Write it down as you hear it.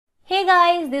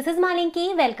guys, this is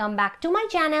Malinki. Welcome back to my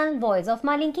channel Voice of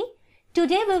Malinki.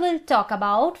 Today we will talk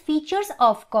about features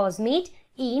of Cosmid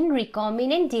in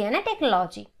recombinant DNA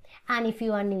technology. And if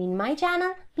you are new in my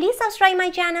channel, please subscribe my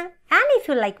channel. And if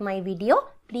you like my video,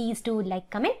 please do like,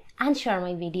 comment and share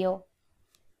my video.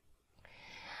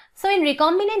 So in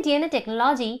recombinant DNA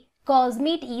technology,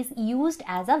 Cosmid is used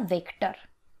as a vector.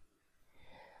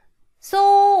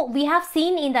 So we have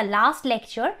seen in the last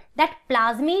lecture that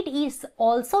plasmid is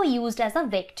also used as a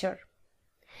vector.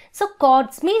 So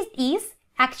Cosmid is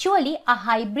actually a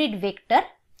hybrid vector.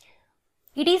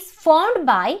 It is formed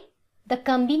by the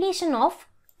combination of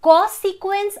cos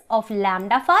sequence of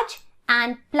lambda phage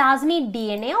and plasmid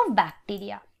DNA of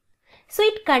bacteria. So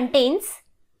it contains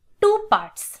two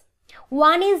parts.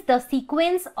 One is the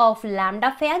sequence of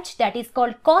lambda phage, that is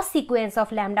called cos sequence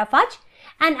of lambda phage,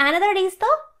 and another is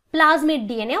the plasmid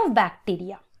DNA of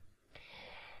bacteria.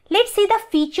 Let's see the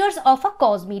features of a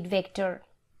Cosmid vector.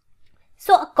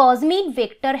 So a Cosmid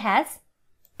vector has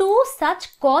two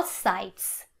such cos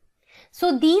sites.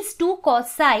 So these two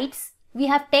cos sites we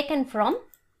have taken from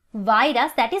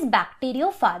virus, that is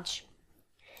bacteriophage.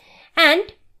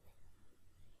 And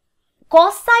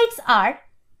cos sites are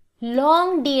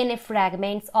long DNA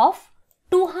fragments of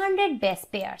 200 base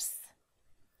pairs.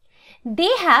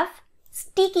 They have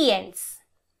sticky ends.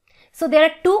 So there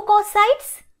are two cos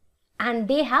sites and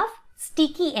they have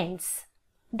sticky ends.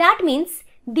 That means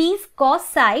these cos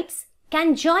sites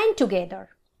can join together.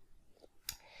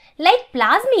 Like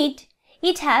plasmid,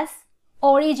 it has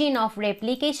origin of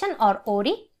replication or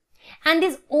ORI, and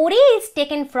this ORI is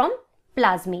taken from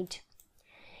plasmid.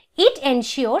 It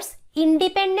ensures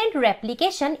independent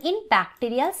replication in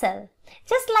bacterial cell,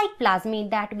 just like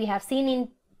plasmid that we have seen in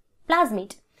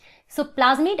plasmid. So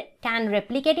plasmid can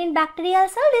replicate in bacterial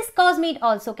cell, this Cosmid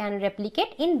also can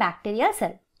replicate in bacterial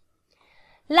cell.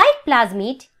 Like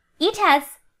plasmid, it has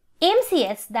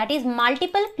MCS, that is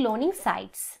multiple cloning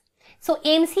sites. So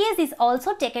MCS is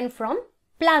also taken from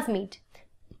plasmid.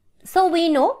 So we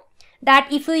know that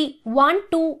if we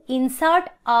want to insert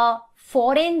a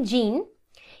foreign gene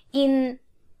in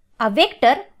a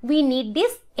vector, we need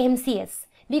this MCS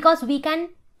because we can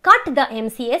cut the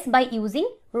MCS by using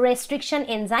restriction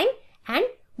enzyme and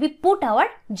we put our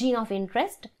gene of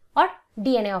interest or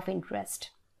DNA of interest.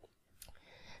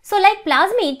 So like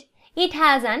plasmid, it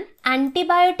has an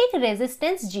antibiotic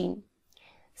resistance gene.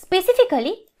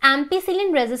 Specifically,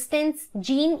 ampicillin resistance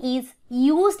gene is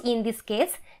used in this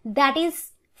case, that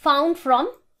is found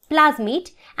from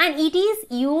plasmid, and it is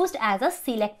used as a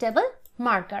selectable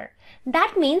marker.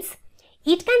 That means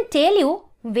it can tell you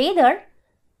whether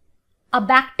a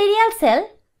bacterial cell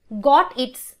got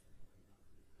its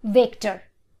vector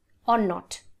or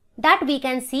not. That we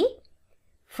can see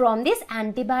from this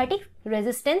antibiotic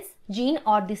resistance gene,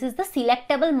 or this is the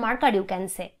selectable marker you can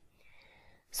say.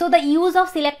 So the use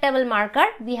of selectable marker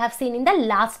we have seen in the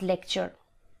last lecture.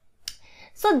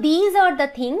 So these are the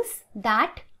things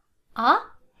that a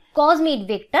Cosmid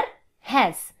vector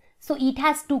has. So it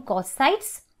has two cos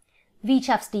sites which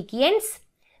have sticky ends.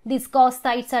 These cos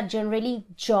sites are generally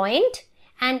joined,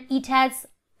 and it has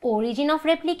origin of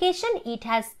replication, it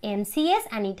has MCS,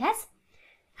 and it has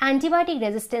antibiotic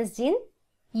resistance gene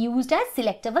used as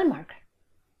selectable marker.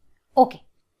 Okay.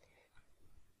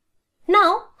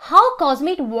 Now, how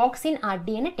Cosmid works in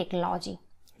rDNA technology?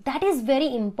 That is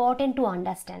very important to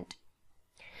understand.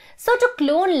 So to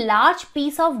clone large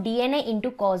piece of DNA into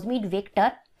Cosmid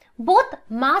vector, both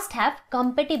must have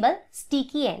compatible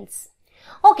sticky ends.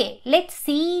 Okay, let's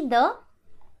see the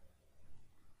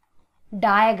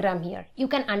diagram here. You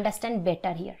can understand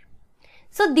better here.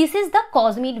 So this is the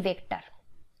Cosmid vector.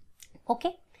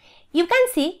 Okay, you can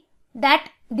see that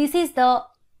this is the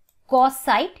cos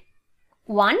site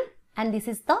 1 and this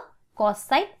is the cos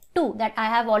site 2. That I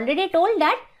have already told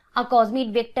that a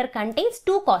Cosmid vector contains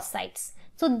two cos sites.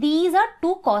 So these are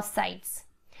two cos sites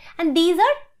and these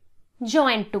are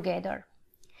joined together.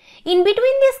 In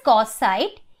between this cos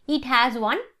site, it has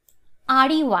one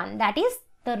RE1, that is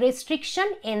the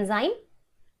restriction enzyme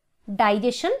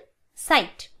digestion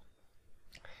site.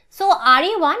 So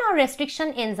RE1 or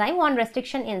restriction enzyme, one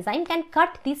restriction enzyme can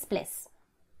cut this place.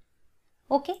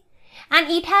 Okay. And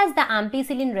it has the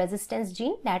ampicillin resistance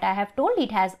gene that I have told,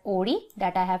 it has ORI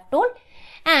that I have told,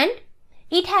 and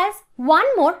it has one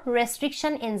more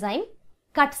restriction enzyme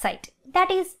cut site,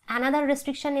 that is another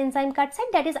restriction enzyme cut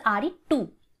site, that is RE2.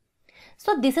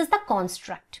 So this is the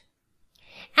construct.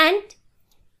 And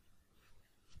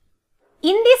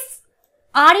in this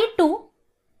RE2,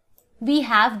 we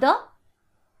have the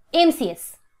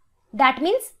MCS. That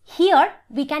means here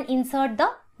we can insert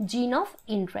the gene of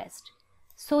interest.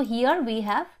 So here we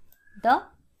have the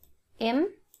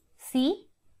MCS.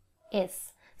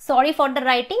 Sorry for the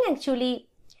writing, actually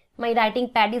my writing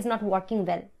pad is not working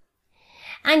well.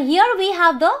 And here we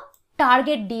have the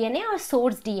target DNA or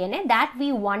source DNA that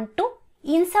we want to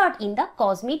insert in the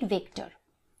Cosmid vector.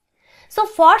 So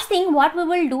first thing what we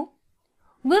will do,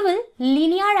 we will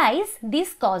linearize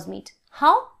this Cosmid.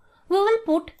 How? We will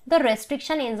put the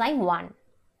restriction enzyme 1.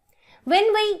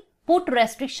 When we put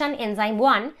restriction enzyme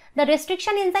 1, the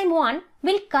restriction enzyme 1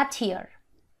 will cut here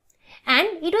and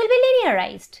it will be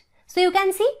linearized. So you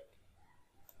can see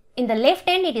in the left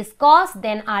end it is cos,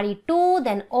 then RE2,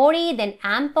 then ORI, then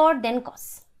ampere, then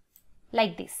cos,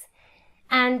 like this.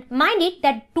 And mind it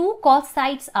that 2 cos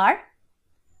sites are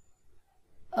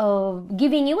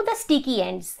giving you the sticky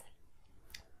ends.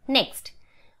 Next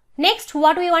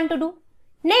what we want to do?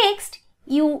 Next,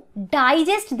 you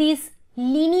digest this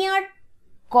linear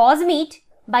Cosmid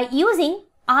by using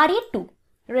RE2,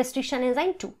 restriction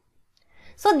enzyme 2.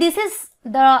 So this is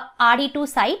the RE2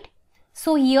 site.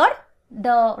 So here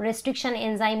the restriction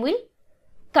enzyme will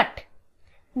cut.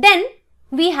 Then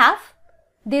we have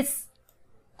this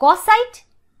cos site,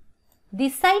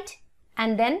 this site,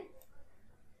 and then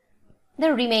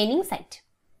the remaining site.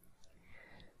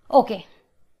 Okay.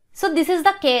 So this is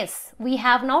the case. We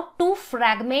have now 2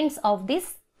 fragments of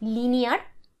this linear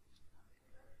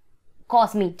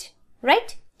Cosmid,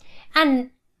 right?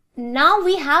 And now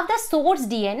we have the source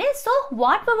DNA. So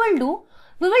what we will do?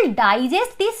 We will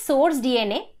digest this source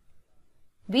DNA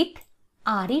with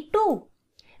RE2.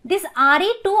 This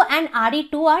RE2 and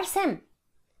RE2 are same.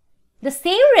 The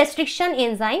same restriction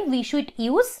enzyme we should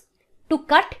use to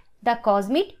cut the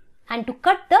Cosmid and to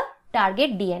cut the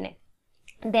target DNA.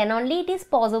 Then only it is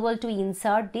possible to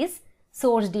insert this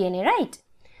source DNA, right?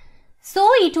 So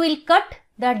it will cut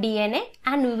the DNA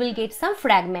and we will get some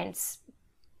fragments.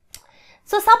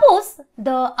 So suppose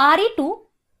the RE2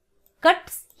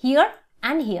 cuts here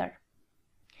and here.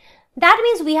 That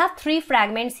means we have 3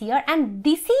 fragments here, and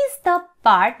this is the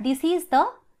part, this is the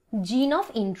gene of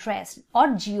interest or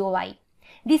GOI.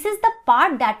 This is the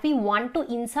part that we want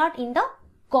to insert in the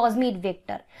Cosmid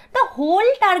vector. The whole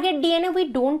target DNA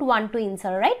we don't want to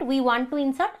insert, right? We want to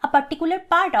insert a particular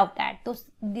part of that. So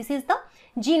this is the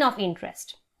gene of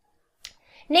interest.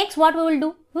 Next, what we will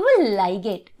do? We will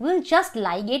ligate. We will just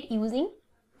ligate using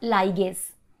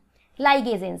ligase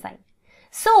enzyme.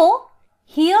 So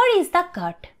here is the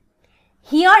cut.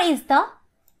 Here is the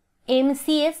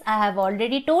MCS. I have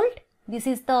already told. This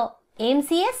is the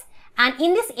MCS, and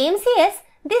in this MCS,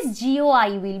 this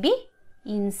GOI will be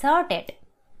inserted.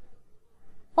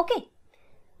 Okay.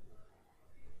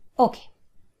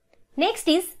 Next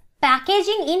is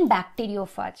packaging in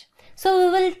bacteriophage. So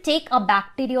we will take a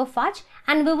bacteriophage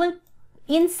and we will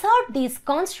insert this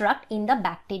construct in the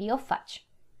bacteriophage.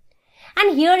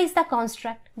 And here is the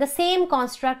construct. The same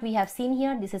construct we have seen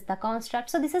here. This is the construct.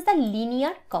 So this is the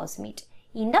linear Cosmid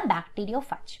in the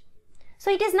bacteriophage.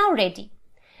 So it is now ready.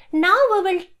 Now we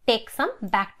will take some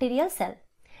bacterial cell.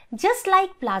 Just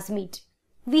like plasmid,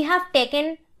 we have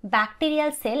taken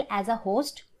bacterial cell as a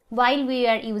host while we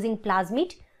are using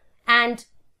plasmid, and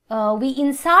we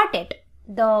inserted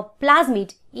the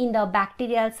plasmid in the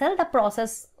bacterial cell. The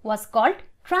process was called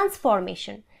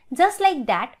transformation. Just like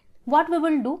that, what we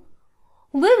will do?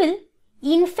 We will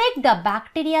infect the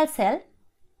bacterial cell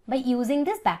by using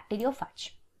this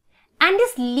bacteriophage. And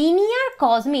this linear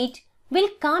Cosmid will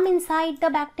come inside the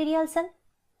bacterial cell.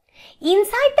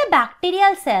 Inside the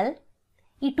bacterial cell,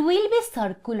 it will be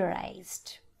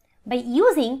circularized by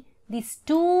using these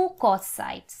 2 cos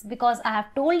sites, because I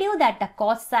have told you that the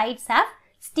cos sites have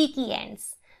sticky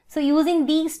ends. So using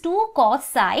these 2 cos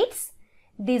sites,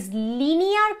 this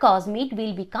linear Cosmid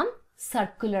will become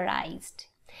circularized.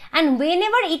 And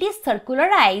whenever it is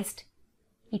circularized,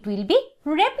 it will be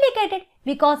replicated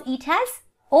because it has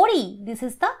ORI. This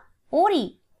is the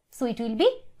ORI. So it will be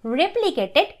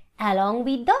replicated along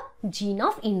with the gene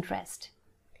of interest.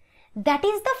 That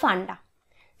is the funda.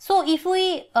 So if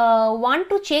we want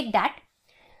to check that,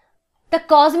 the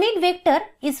Cosmid vector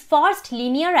is first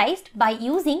linearized by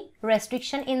using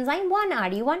restriction enzyme 1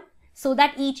 RE1, so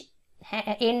that each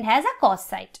end has a cos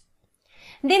site.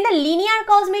 Then the linear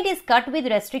Cosmid is cut with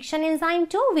restriction enzyme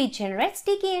 2, which generates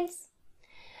sticky ends.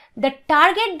 The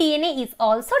target DNA is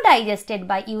also digested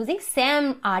by using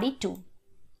same RE2.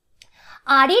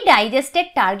 RE digested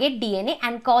target DNA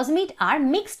and Cosmid are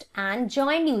mixed and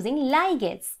joined using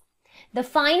ligase. The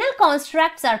final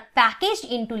constructs are packaged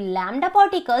into lambda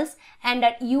particles and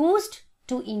are used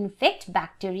to infect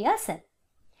bacterial cell.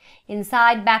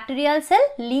 Inside bacterial cell,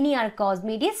 linear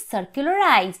Cosmid is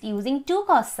circularized using 2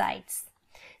 cos sites.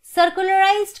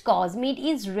 Circularized Cosmid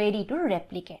is ready to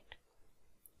replicate.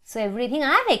 So everything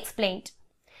I have explained.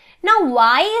 Now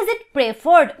why is it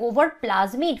preferred over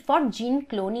plasmid for gene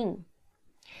cloning?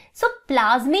 So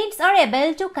plasmids are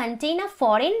able to contain a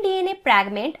foreign DNA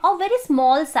fragment of very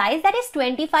small size, that is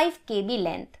 25 kb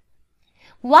length,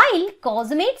 while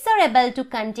cosmids are able to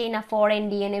contain a foreign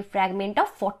DNA fragment of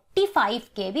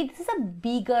 45 kb. This is a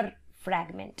bigger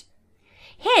fragment.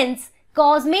 Hence,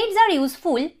 cosmids are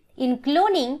useful in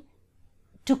cloning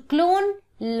to clone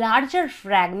larger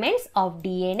fragments of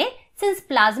DNA, since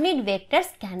plasmid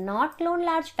vectors cannot clone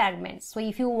large fragments. So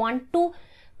if you want to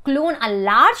clone a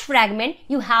large fragment,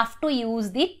 you have to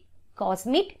use the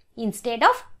cosmid instead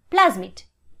of plasmid.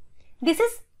 This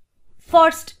is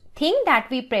first thing that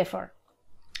we prefer,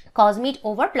 cosmid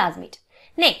over plasmid.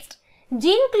 Next,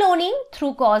 gene cloning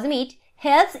through cosmid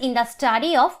helps in the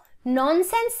study of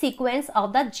nonsense sequence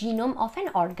of the genome of an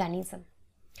organism.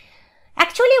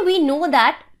 Actually, we know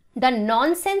that the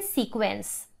nonsense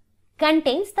sequence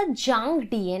contains the junk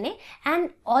DNA,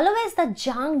 and always the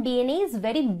junk DNA is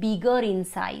very bigger in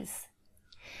size.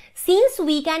 Since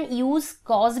we can use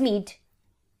cosmid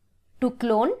to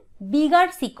clone bigger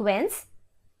sequence,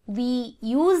 we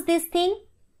use this thing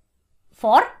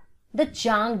for the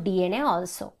junk DNA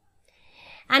also.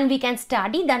 And we can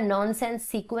study the nonsense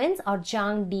sequence or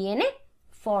junk DNA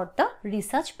for the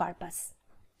research purpose.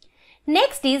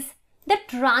 Next is the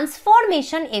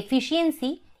transformation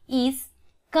efficiency is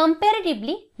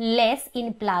comparatively less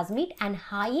in plasmid and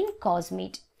high in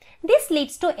cosmid. This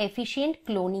leads to efficient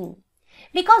cloning,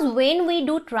 because when we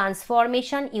do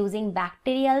transformation using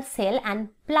bacterial cell and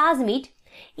plasmid,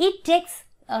 it takes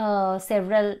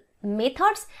several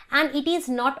methods and it is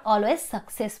not always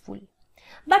successful.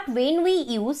 But when we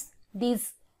use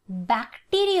this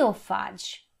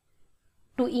bacteriophage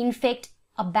to infect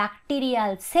a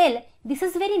bacterial cell, this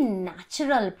is very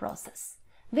natural process.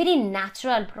 Very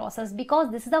natural process,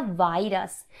 because this is a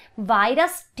virus.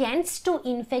 Virus tends to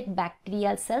infect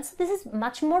bacterial cells. This is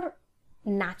much more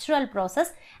natural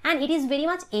process and it is very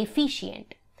much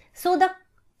efficient. So the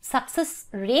success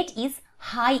rate is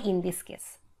high in this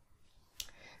case.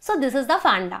 So this is the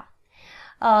funda.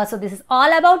 So this is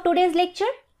all about today's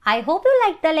lecture. I hope you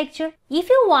liked the lecture. If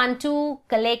you want to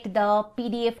collect the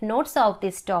PDF notes of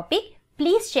this topic,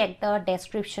 please check the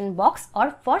description box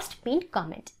or first pinned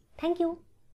comment. Thank you.